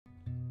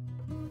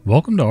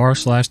Welcome to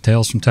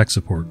r/Tales from Tech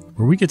Support,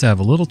 where we get to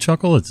have a little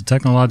chuckle at the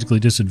technologically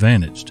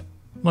disadvantaged.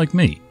 Like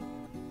me.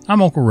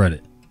 I'm Uncle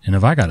Reddit, and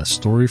have I got a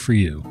story for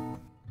you.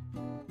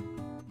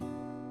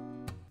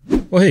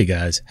 Well, hey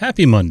guys,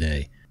 happy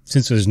Monday.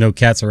 Since there's no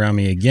cats around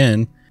me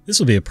again, this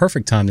will be a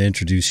perfect time to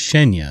introduce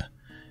Shenya.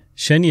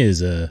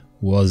 Shenya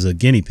was a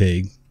guinea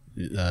pig.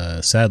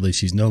 Sadly,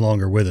 she's no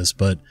longer with us,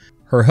 but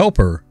her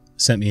helper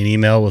sent me an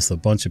email with a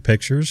bunch of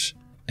pictures,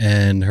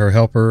 and her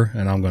helper,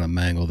 and I'm going to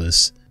mangle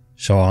this,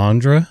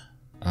 Chandra,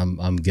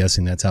 I'm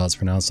guessing that's how it's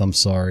pronounced. I'm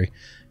sorry.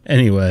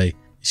 Anyway,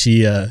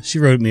 she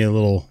wrote me a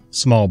little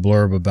small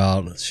blurb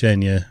about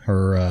Shenya,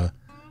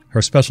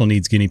 her special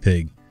needs guinea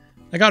pig.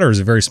 I got her as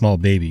a very small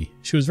baby.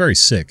 She was very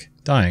sick,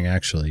 dying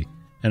actually,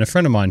 and a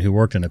friend of mine who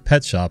worked in a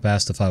pet shop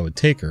asked if I would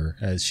take her,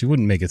 as she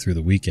wouldn't make it through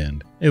the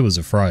weekend. It was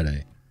a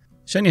Friday.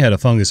 Shenya had a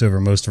fungus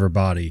over most of her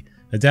body,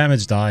 a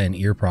damaged eye, and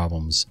ear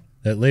problems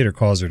that later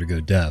caused her to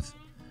go deaf.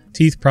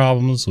 Teeth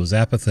problems, was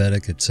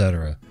apathetic,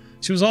 etc.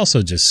 She was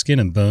also just skin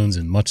and bones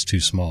and much too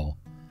small.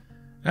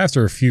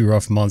 After a few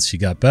rough months, she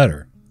got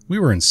better. We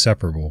were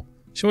inseparable.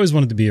 She always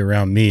wanted to be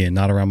around me and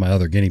not around my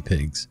other guinea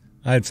pigs.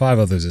 I had 5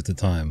 others at the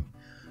time.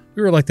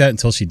 We were like that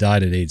until she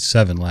died at age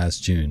 7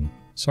 last June.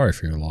 Sorry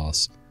for your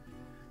loss.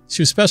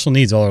 She was special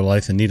needs all her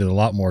life and needed a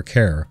lot more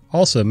care.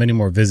 Also, many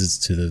more visits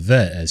to the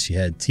vet as she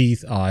had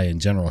teeth, eye,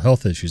 and general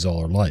health issues all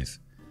her life.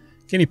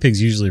 Guinea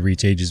pigs usually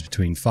reach ages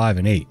between 5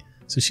 and 8,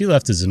 so she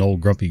left as an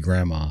old grumpy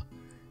grandma.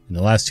 In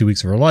the last 2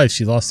 weeks of her life,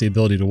 she lost the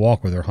ability to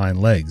walk with her hind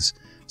legs,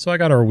 so I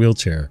got her a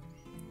wheelchair.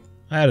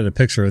 I added a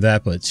picture of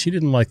that, but she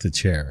didn't like the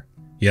chair.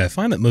 Yeah, I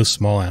find that most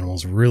small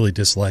animals really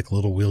dislike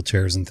little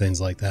wheelchairs and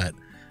things like that.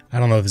 I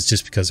don't know if it's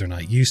just because they're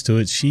not used to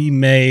it. She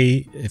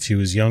may, if she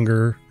was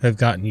younger, have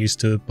gotten used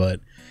to it,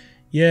 but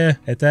yeah,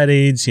 at that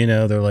age, you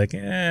know, they're like,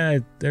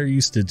 they're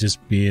used to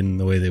just being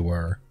the way they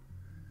were.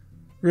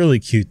 Really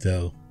cute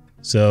though.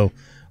 So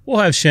we'll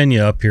have Shenya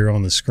up here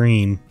on the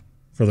screen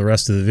for the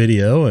rest of the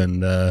video,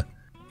 and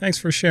thanks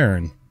for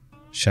sharing,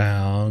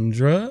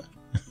 Chandra.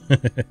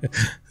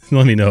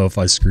 Let me know if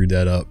I screwed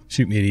that up.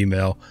 Shoot me an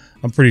email.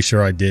 I'm pretty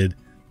sure I did.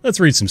 Let's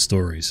read some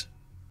stories.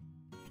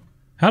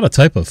 How to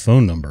type a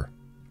phone number.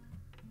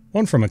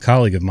 One from a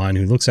colleague of mine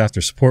who looks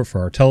after support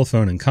for our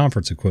telephone and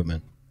conference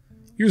equipment.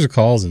 User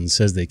calls and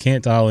says they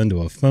can't dial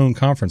into a phone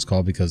conference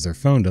call because their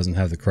phone doesn't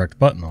have the correct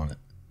button on it.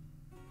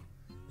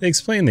 They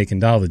explain they can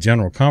dial the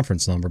general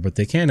conference number, but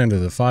they can't enter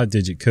the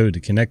 5-digit code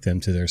to connect them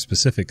to their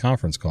specific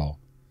conference call.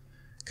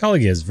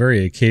 Colleague has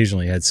very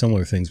occasionally had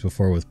similar things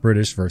before with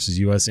British versus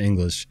US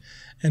English,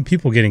 and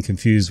people getting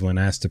confused when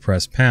asked to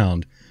press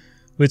pound,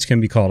 which can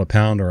be called a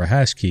pound or a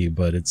hash key,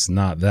 but it's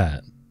not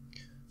that.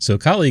 So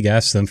colleague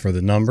asks them for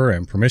the number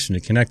and permission to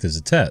connect as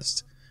a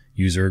test.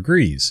 User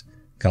agrees.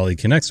 Colleague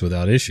connects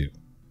without issue.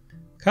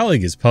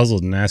 Colleague is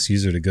puzzled and asks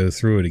user to go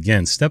through it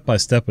again step by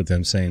step with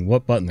them, saying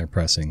what button they're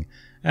pressing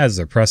as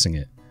they're pressing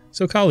it,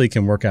 so colleague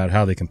can work out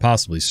how they can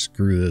possibly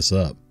screw this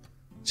up.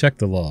 Check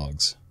the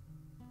logs.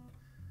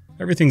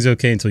 Everything's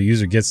okay until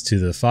user gets to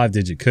the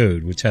 5-digit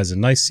code, which has a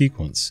nice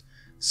sequence: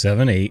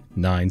 7, 8,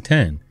 9,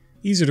 10.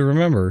 Easy to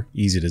remember,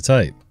 easy to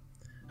type.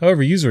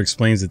 However, user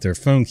explains that their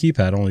phone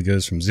keypad only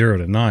goes from 0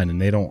 to 9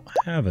 and they don't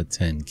have a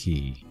 10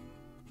 key.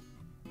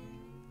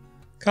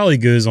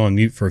 Colleague goes on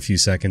mute for a few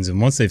seconds, and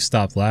once they've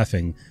stopped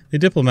laughing, they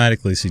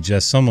diplomatically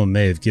suggest someone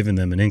may have given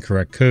them an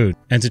incorrect code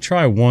and to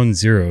try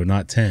 10,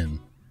 not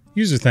 10.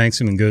 User thanks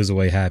him and goes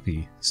away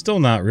happy, still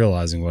not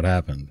realizing what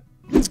happened.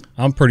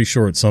 I'm pretty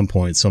sure at some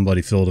point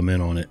somebody filled him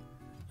in on it.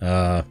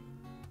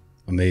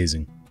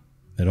 Amazing.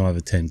 They don't have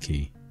a 10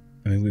 key.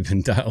 I mean, we've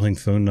been dialing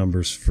phone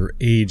numbers for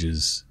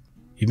ages.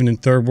 Even in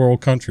third world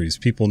countries,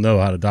 people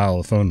know how to dial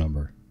a phone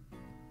number.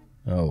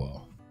 Oh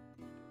well.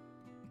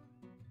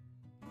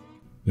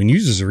 When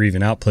users are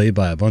even outplayed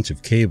by a bunch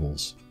of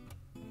cables.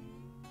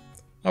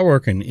 I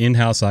work in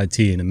in-house IT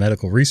in a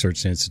medical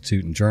research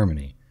institute in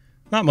Germany.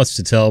 Not much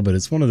to tell, but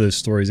it's one of those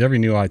stories every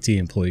new IT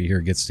employee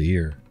here gets to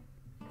hear.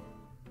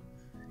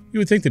 You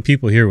would think that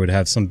people here would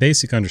have some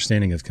basic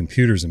understanding of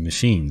computers and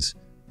machines,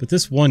 but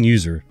this one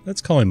user,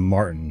 let's call him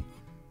Martin,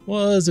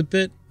 was a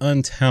bit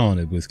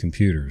untalented with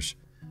computers.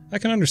 I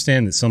can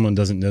understand that someone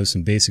doesn't know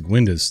some basic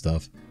Windows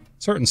stuff,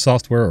 certain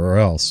software or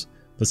else,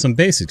 but some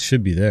basics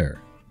should be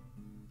there.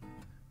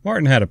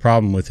 Martin had a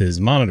problem with his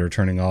monitor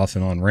turning off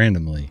and on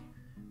randomly.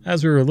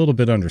 As we were a little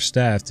bit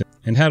understaffed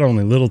and had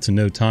only little to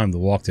no time to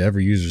walk to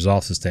every user's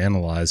office to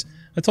analyze,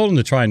 I told him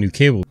to try a new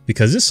cable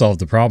because this solved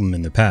the problem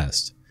in the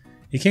past.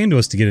 He came to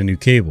us to get a new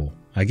cable.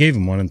 I gave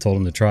him one and told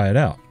him to try it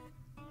out.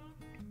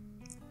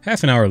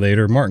 Half an hour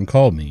later, Martin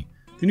called me.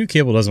 The new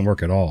cable doesn't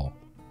work at all.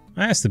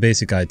 I asked the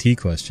basic IT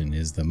question,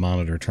 is the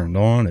monitor turned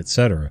on,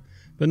 etc.,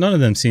 but none of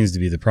them seems to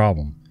be the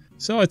problem,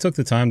 so I took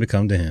the time to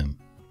come to him.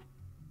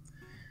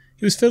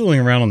 He was fiddling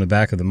around on the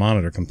back of the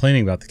monitor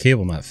complaining about the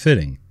cable not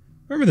fitting.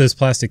 Remember those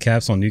plastic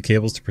caps on new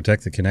cables to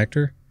protect the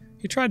connector?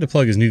 He tried to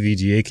plug his new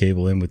VGA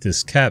cable in with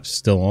this cap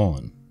still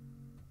on.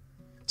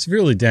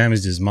 Severely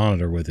damaged his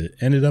monitor with it,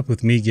 ended up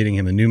with me getting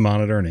him a new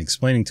monitor and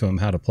explaining to him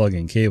how to plug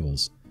in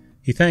cables.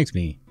 He thanked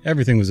me,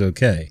 everything was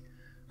okay.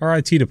 Our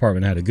IT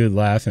department had a good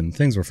laugh and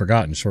things were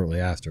forgotten shortly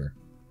after.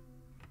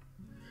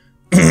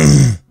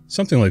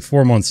 Something like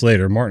 4 months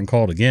later, Martin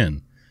called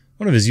again.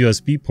 One of his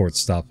USB ports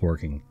stopped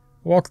working.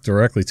 I walked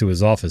directly to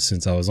his office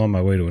since I was on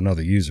my way to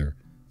another user.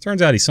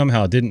 Turns out he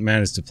somehow didn't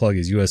manage to plug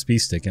his USB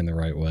stick in the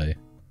right way.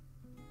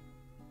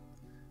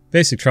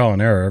 Basic trial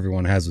and error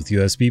everyone has with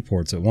USB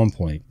ports at one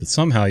point, but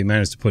somehow he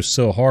managed to push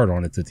so hard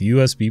on it that the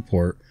USB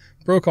port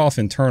broke off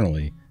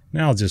internally,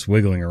 now just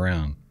wiggling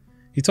around.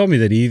 He told me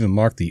that he even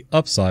marked the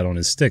upside on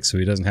his stick so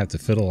he doesn't have to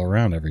fiddle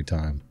around every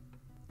time.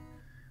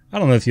 I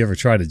don't know if you ever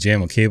tried to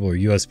jam a cable or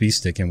USB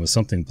stick in with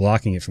something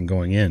blocking it from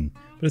going in,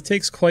 but it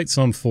takes quite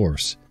some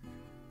force.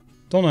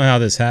 Don't know how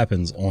this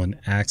happens on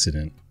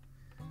accident.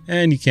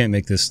 And you can't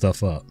make this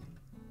stuff up.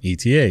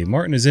 ETA,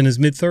 Martin is in his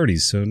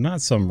mid-30s, so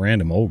not some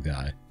random old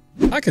guy.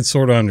 I could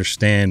sort of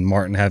understand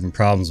Martin having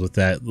problems with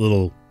that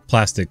little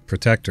plastic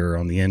protector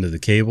on the end of the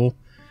cable,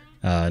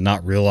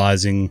 not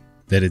realizing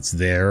that it's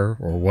there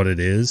or what it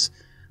is.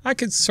 I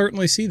could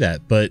certainly see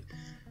that, but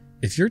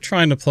if you're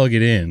trying to plug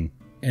it in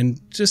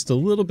and just a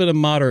little bit of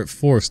moderate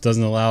force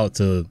doesn't allow it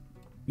to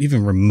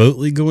even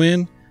remotely go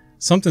in,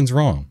 something's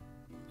wrong.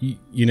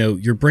 You know,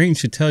 your brain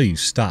should tell you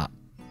stop,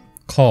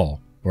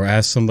 call, or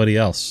ask somebody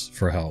else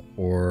for help,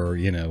 or,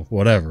 you know,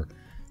 whatever.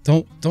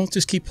 Don't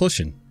just keep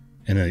pushing.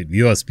 And a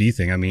USB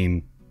thing, I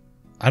mean,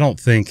 I don't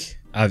think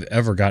I've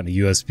ever gotten a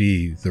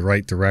USB the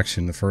right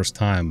direction the first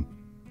time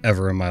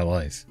ever in my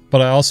life.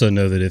 But I also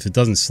know that if it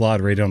doesn't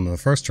slide right on the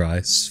first try,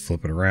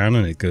 flip it around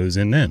and it goes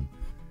in then.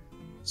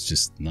 It's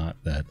just not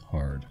that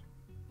hard.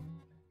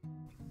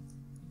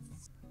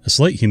 A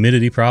slight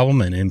humidity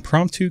problem and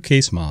impromptu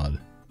case mod.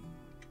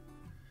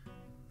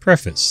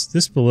 Preface.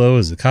 This below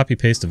is a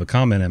copy-paste of a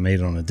comment I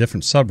made on a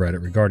different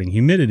subreddit regarding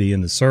humidity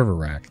in the server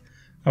rack.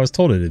 I was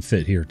told it'd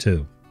fit here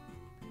too.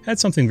 Had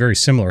something very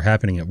similar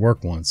happening at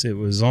work once. It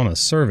was on a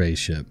survey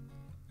ship,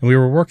 and we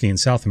were working in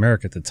South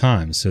America at the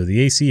time, so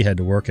the AC had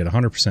to work at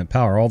 100%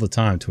 power all the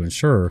time to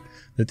ensure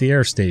that the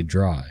air stayed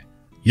dry.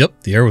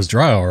 Yep, the air was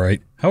dry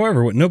alright.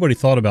 However, what nobody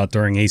thought about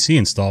during AC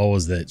install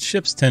was that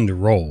ships tend to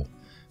roll,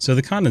 so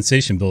the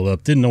condensation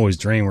buildup didn't always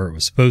drain where it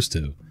was supposed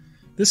to.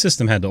 This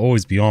system had to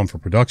always be on for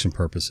production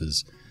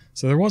purposes,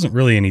 so there wasn't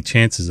really any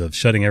chances of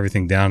shutting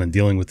everything down and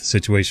dealing with the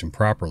situation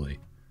properly.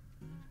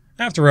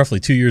 After roughly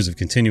 2 years of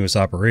continuous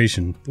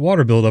operation, the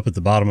water buildup at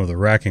the bottom of the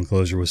rack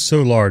enclosure was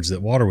so large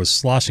that water was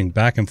sloshing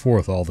back and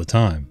forth all the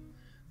time.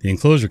 The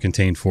enclosure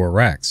contained 4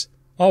 racks,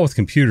 all with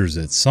computers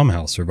that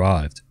somehow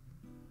survived.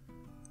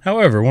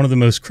 However, one of the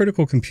most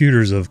critical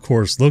computers, of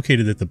course,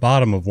 located at the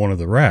bottom of one of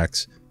the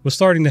racks, was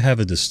starting to have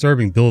a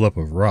disturbing buildup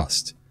of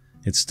rust.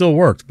 It still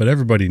worked, but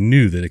everybody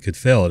knew that it could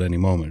fail at any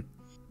moment.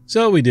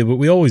 So we did what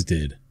we always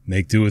did,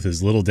 make do with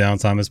as little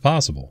downtime as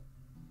possible.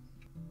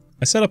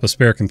 I set up a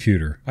spare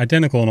computer,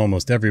 identical in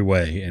almost every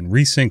way, and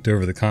resynced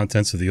over the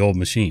contents of the old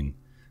machine.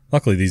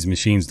 Luckily, these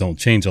machines don't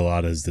change a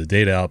lot as the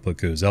data output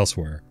goes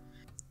elsewhere.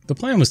 The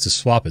plan was to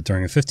swap it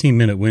during a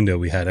 15-minute window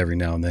we had every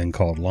now and then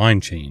called line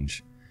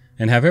change,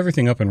 and have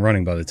everything up and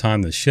running by the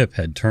time the ship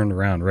had turned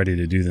around ready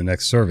to do the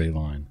next survey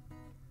line.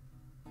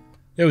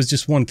 There was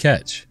just one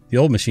catch. The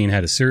old machine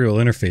had a serial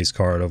interface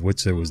card of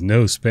which there was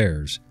no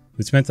spares,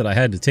 which meant that I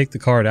had to take the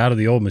card out of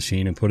the old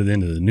machine and put it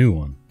into the new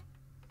one.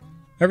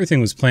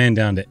 Everything was planned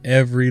down to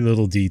every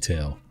little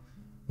detail.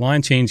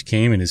 Line change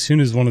came, and as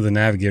soon as one of the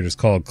navigators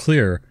called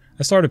clear,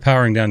 I started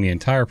powering down the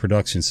entire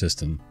production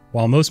system.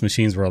 While most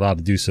machines were allowed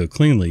to do so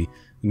cleanly,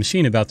 the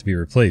machine about to be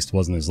replaced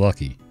wasn't as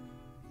lucky.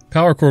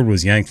 Power cord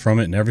was yanked from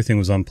it and everything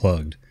was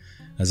unplugged.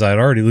 As I had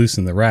already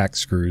loosened the rack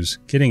screws,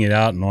 getting it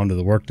out and onto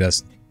the work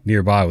desk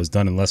nearby was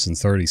done in less than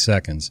 30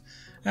 seconds,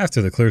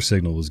 after the clear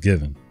signal was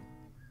given.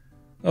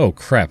 Oh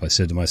crap, I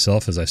said to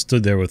myself as I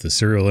stood there with the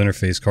serial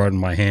interface card in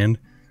my hand.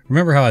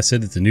 Remember how I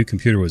said that the new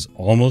computer was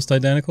almost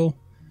identical?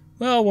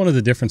 Well, one of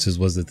the differences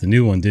was that the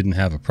new one didn't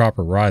have a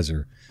proper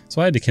riser, so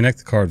I had to connect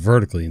the card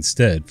vertically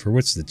instead, for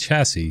which the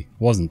chassis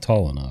wasn't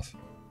tall enough.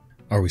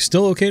 Are we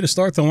still okay to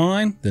start the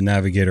line? The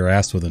navigator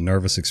asked with a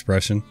nervous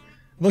expression.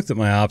 I looked at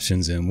my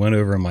options and went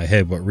over in my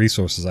head what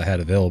resources I had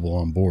available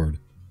on board.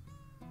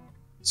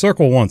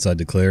 Circle once, I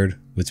declared,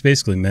 which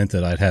basically meant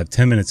that I'd have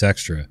 10 minutes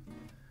extra.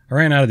 I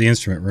ran out of the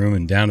instrument room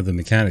and down to the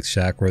mechanics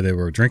shack where they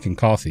were drinking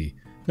coffee,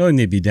 knowing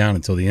they'd be down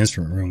until the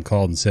instrument room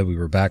called and said we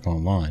were back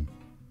online.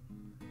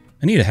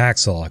 I need a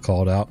hacksaw, I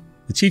called out.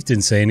 The chief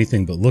didn't say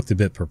anything but looked a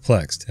bit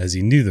perplexed, as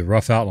he knew the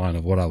rough outline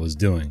of what I was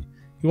doing.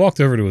 He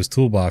walked over to his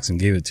toolbox and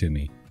gave it to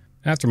me.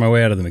 After my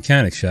way out of the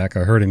mechanics shack,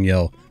 I heard him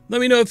yell, "Let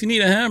me know if you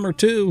need a hammer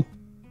too."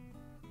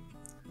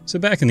 So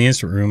back in the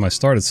instrument room, I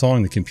started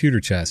sawing the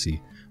computer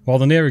chassis, while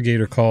the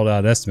navigator called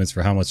out estimates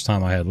for how much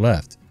time I had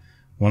left.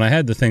 When I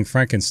had the thing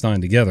Frankenstein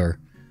together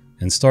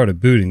and started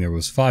booting, there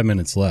was 5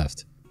 minutes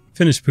left.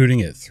 Finished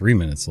booting at 3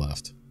 minutes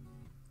left.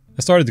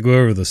 I started to go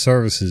over the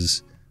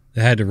services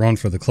that had to run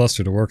for the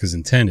cluster to work as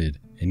intended,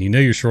 and you know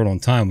you're short on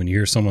time when you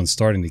hear someone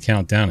starting to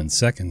count down in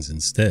seconds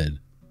instead.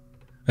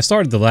 I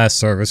started the last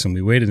service and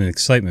we waited in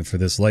excitement for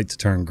this light to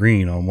turn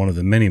green on one of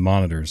the many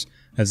monitors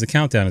as the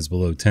countdown is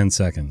below 10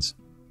 seconds.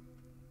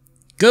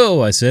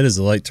 Go, I said as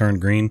the light turned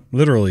green,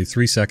 literally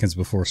 3 seconds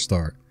before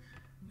start.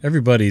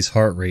 Everybody's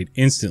heart rate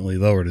instantly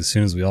lowered as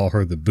soon as we all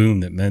heard the boom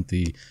that meant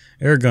the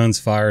air guns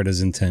fired as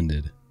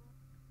intended.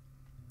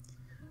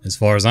 As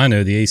far as I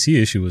know, the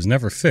AC issue was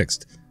never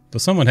fixed,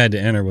 but someone had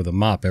to enter with a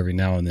mop every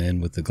now and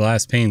then with the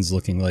glass panes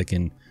looking like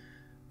in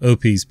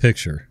OP's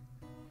picture.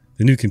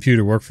 The new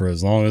computer worked for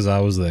as long as I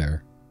was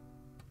there.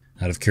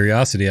 Out of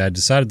curiosity, I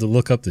decided to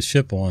look up the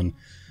ship on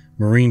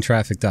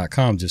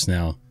marinetraffic.com just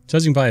now.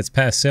 Judging by its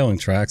past sailing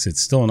tracks,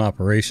 it's still in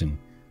operation.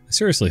 I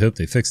seriously hope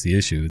they fix the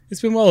issue.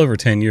 It's been well over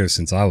 10 years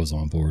since I was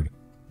on board.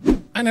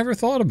 I never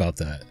thought about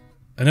that.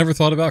 I never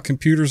thought about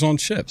computers on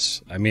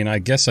ships. I mean, I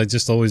guess I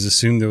just always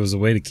assumed there was a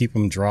way to keep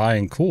them dry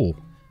and cool.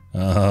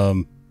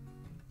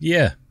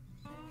 Yeah.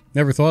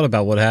 Never thought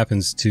about what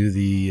happens to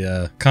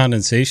the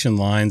condensation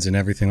lines and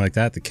everything like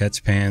that, the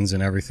catch pans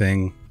and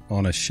everything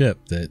on a ship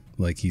that,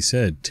 like he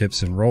said,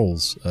 tips and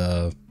rolls.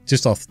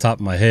 Just off the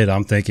top of my head,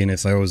 I'm thinking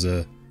if there was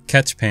a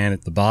catch pan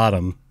at the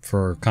bottom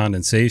for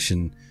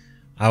condensation,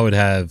 I would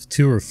have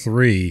 2 or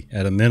 3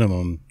 at a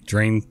minimum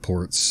drain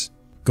ports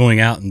going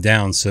out and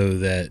down so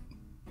that,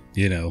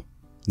 you know,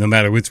 no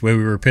matter which way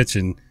we were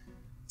pitching,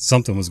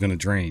 something was going to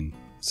drain.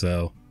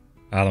 So,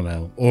 I don't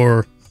know.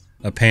 Or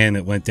a pan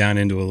that went down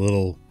into a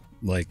little,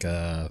 like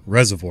a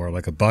reservoir,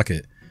 like a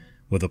bucket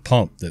with a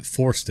pump that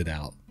forced it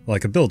out,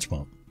 like a bilge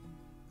pump.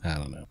 I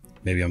don't know.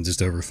 Maybe I'm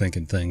just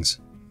overthinking things.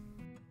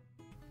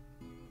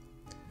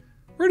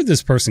 Where did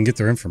this person get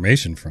their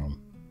information from?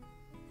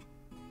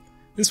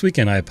 This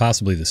weekend I had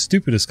possibly the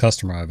stupidest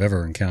customer I've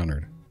ever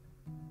encountered.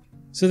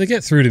 So they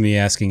get through to me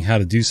asking how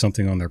to do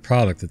something on their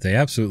product that they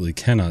absolutely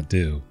cannot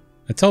do.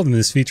 I tell them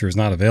this feature is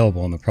not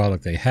available on the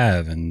product they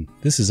have, and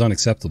this is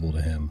unacceptable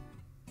to him.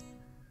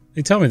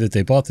 They tell me that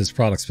they bought this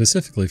product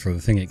specifically for the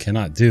thing it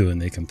cannot do,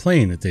 and they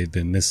complain that they've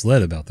been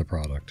misled about the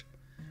product.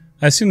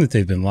 I assume that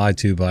they've been lied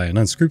to by an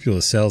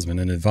unscrupulous salesman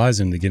and advise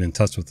them to get in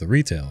touch with the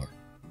retailer.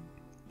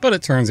 But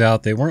it turns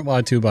out they weren't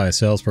lied to by a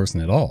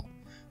salesperson at all.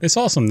 They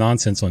saw some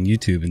nonsense on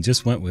YouTube and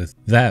just went with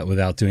that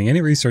without doing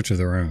any research of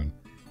their own.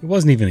 It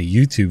wasn't even a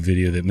YouTube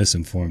video that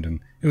misinformed him.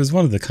 It was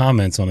one of the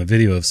comments on a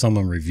video of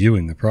someone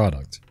reviewing the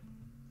product.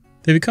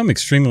 They become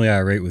extremely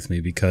irate with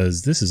me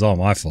because this is all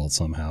my fault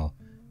somehow,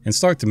 and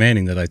start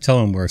demanding that I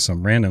tell them where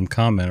some random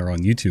commenter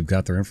on YouTube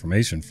got their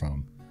information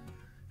from.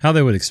 How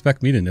they would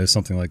expect me to know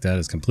something like that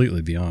is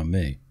completely beyond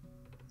me.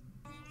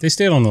 They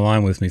stayed on the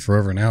line with me for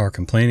over an hour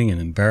complaining and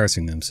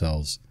embarrassing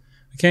themselves.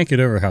 I can't get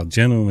over how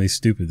genuinely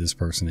stupid this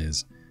person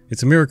is.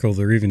 It's a miracle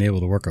they're even able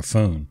to work a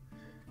phone.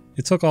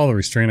 It took all the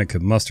restraint I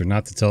could muster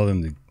not to tell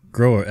them to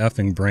grow a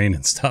effing brain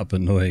and stop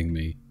annoying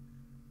me.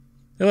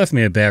 They left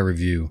me a bad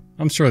review.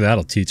 I'm sure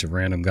that'll teach a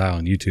random guy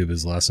on YouTube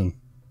his lesson.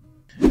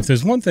 If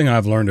there's one thing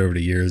I've learned over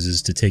the years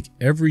is to take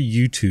every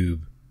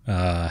YouTube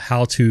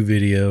how-to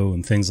video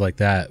and things like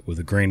that with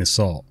a grain of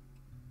salt.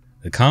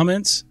 The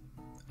comments?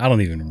 I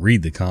don't even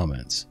read the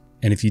comments.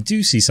 And if you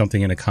do see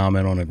something in a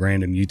comment on a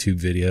random YouTube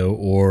video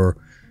or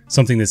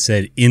something that's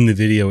said in the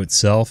video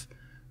itself,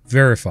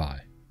 verify.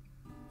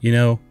 You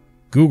know,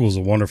 Google's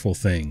a wonderful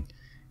thing.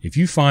 If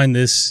you find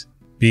this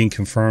being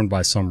confirmed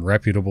by some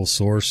reputable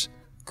source,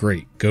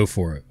 great, go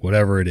for it.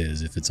 Whatever it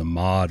is, if it's a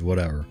mod,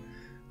 whatever.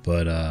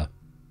 But,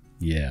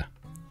 yeah,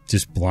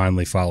 just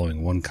blindly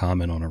following one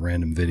comment on a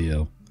random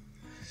video.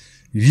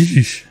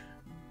 Yeesh.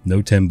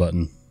 No 10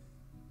 button.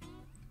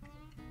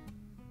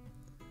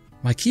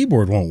 My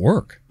keyboard won't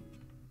work.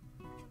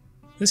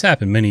 This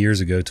happened many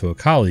years ago to a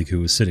colleague who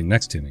was sitting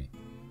next to me.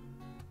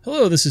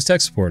 Hello, this is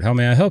tech support. How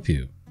may I help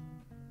you?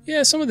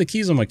 Yeah, some of the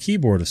keys on my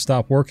keyboard have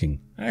stopped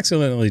working. I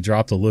accidentally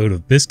dropped a load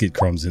of biscuit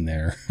crumbs in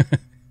there.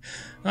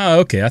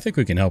 Okay, I think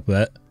we can help with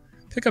that.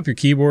 Pick up your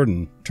keyboard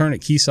and turn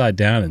it keyside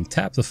down and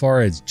tap the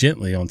far edge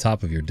gently on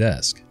top of your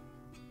desk.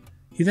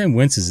 He then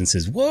winces and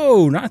says,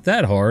 "Whoa, not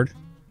that hard."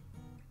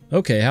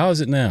 Okay, how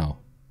is it now?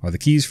 Are the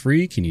keys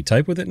free? Can you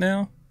type with it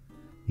now?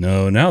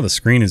 No, now the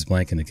screen is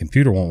blank and the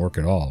computer won't work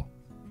at all.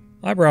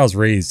 Eyebrows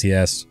raised, he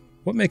asks,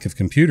 "What make of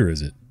computer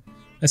is it?"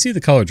 I see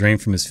the color drain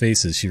from his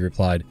face as she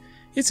replied,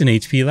 "It's an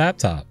HP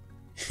laptop."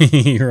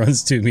 He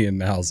runs to me and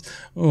mouths,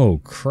 "Oh,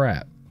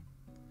 crap."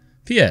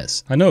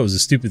 P.S. I know it was a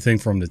stupid thing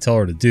for him to tell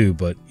her to do,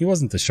 but he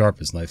wasn't the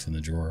sharpest knife in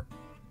the drawer.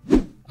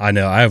 I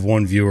know, I have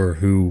one viewer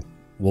who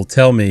will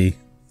tell me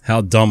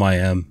how dumb I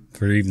am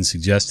for even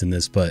suggesting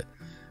this, but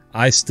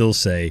I still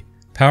say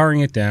powering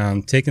it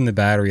down, taking the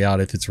battery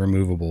out if it's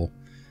removable,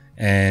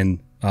 and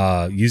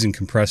using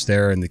compressed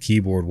air in the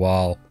keyboard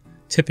while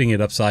tipping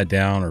it upside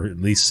down or at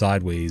least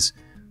sideways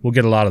will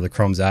get a lot of the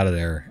crumbs out of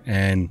there.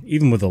 And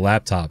even with a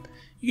laptop,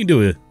 you can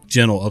do a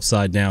gentle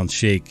upside down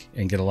shake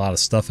and get a lot of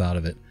stuff out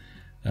of it.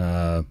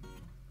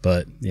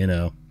 But, you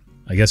know,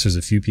 I guess there's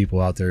a few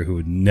people out there who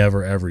would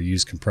never ever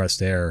use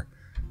compressed air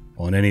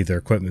on any of their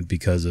equipment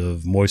because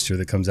of moisture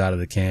that comes out of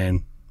the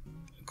can.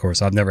 Of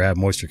course, I've never had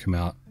moisture come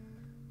out.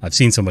 I've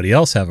seen somebody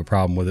else have a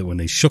problem with it when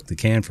they shook the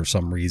can for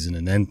some reason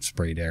and then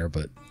sprayed air,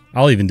 but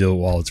I'll even do it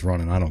while it's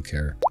running. I don't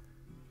care.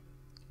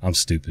 I'm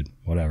stupid.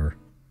 Whatever.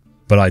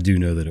 But I do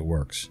know that it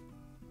works.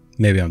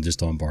 Maybe I'm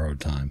just on borrowed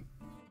time.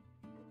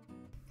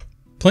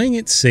 Playing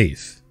it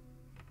safe.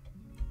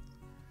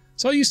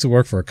 So I used to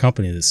work for a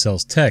company that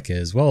sells tech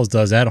as well as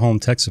does at-home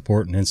tech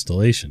support and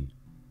installation.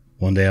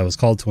 One day I was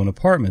called to an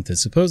apartment that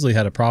supposedly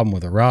had a problem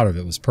with a router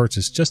that was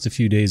purchased just a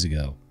few days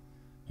ago.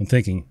 I'm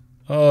thinking,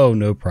 oh,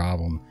 no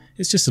problem.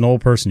 It's just an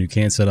old person who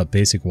can't set up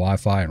basic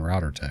Wi-Fi and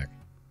router tech.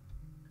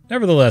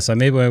 Nevertheless, I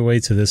made my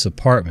way to this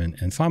apartment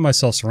and find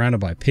myself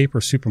surrounded by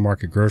paper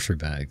supermarket grocery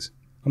bags.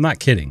 I'm not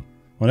kidding.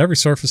 On every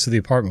surface of the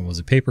apartment was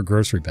a paper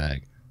grocery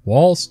bag.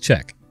 Walls?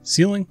 Check.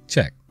 Ceiling?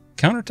 Check.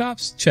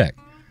 Countertops? Check.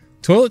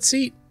 Toilet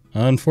seat?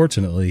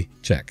 Unfortunately,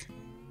 check.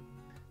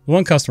 The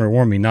one customer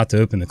warned me not to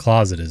open the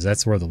closet as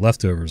that's where the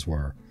leftovers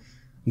were.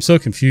 I'm so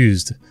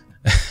confused.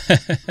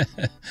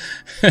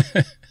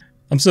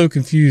 I'm so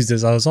confused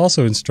as I was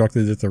also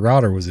instructed that the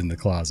router was in the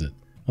closet.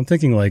 I'm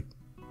thinking like,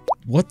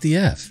 what the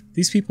F?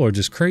 These people are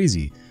just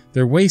crazy.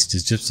 Their waste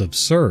is just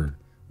absurd.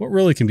 What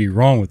really can be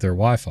wrong with their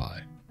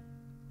Wi-Fi? I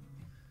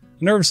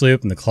nervously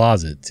opened the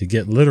closet to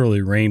get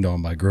literally rained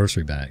on by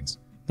grocery bags.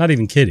 Not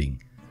even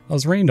kidding. I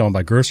was rained on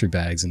by grocery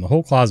bags and the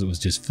whole closet was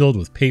just filled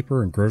with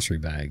paper and grocery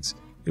bags.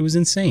 It was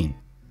insane.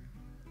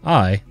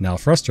 I, now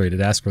frustrated,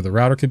 asked where the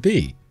router could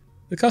be.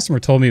 The customer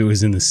told me it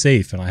was in the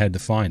safe and I had to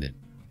find it.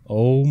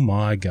 Oh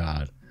my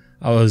God.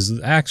 I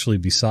was actually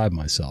beside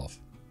myself.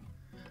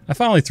 I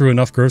finally threw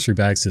enough grocery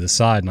bags to the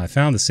side and I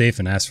found the safe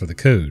and asked for the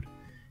code.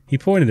 He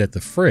pointed at the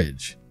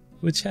fridge,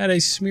 which had a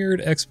smeared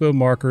Expo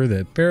marker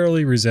that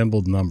barely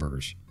resembled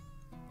numbers.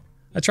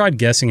 I tried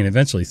guessing and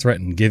eventually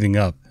threatened giving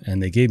up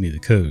and they gave me the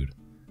code.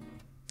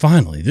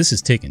 Finally, this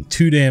is taking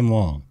too damn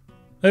long.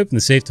 I opened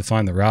the safe to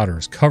find the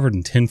routers covered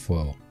in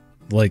tinfoil.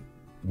 Like,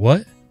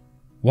 what?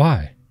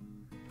 Why?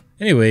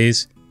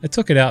 Anyways, I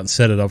took it out and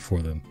set it up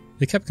for them.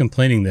 They kept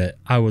complaining that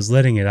I was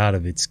letting it out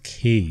of its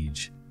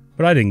cage,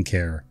 but I didn't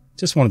care.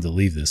 Just wanted to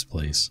leave this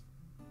place.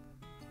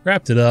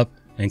 Wrapped it up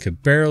and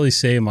could barely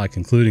say my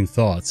concluding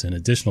thoughts and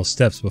additional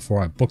steps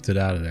before I booked it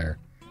out of there.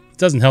 It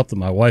doesn't help that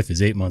my wife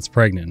is 8 months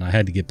pregnant and I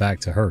had to get back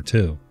to her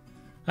too.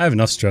 I have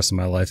enough stress in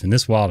my life and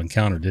this wild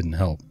encounter didn't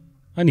help.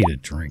 I need a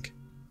drink.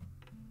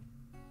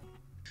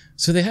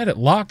 So they had it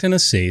locked in a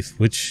safe,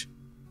 which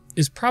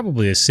is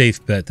probably a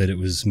safe bet that it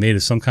was made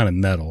of some kind of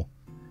metal,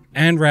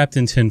 and wrapped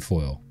in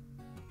tinfoil.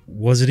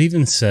 Was it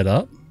even set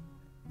up?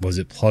 Was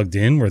it plugged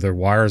in? Were there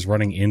wires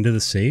running into the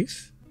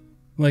safe?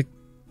 Like,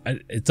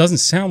 it doesn't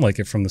sound like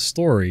it from the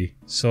story,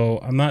 so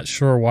I'm not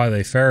sure why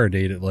they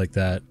Faradayed it like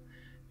that.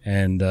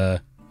 And, I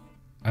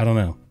don't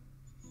know.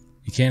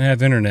 You can't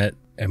have internet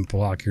and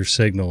block your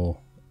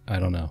signal. I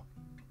don't know.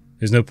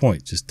 There's no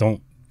point. Just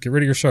don't get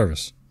rid of your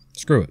service.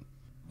 Screw it.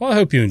 Well, I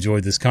hope you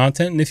enjoyed this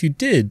content, and if you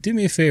did, do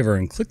me a favor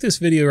and click this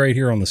video right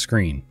here on the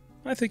screen.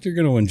 I think you're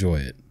going to enjoy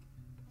it.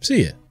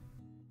 See ya.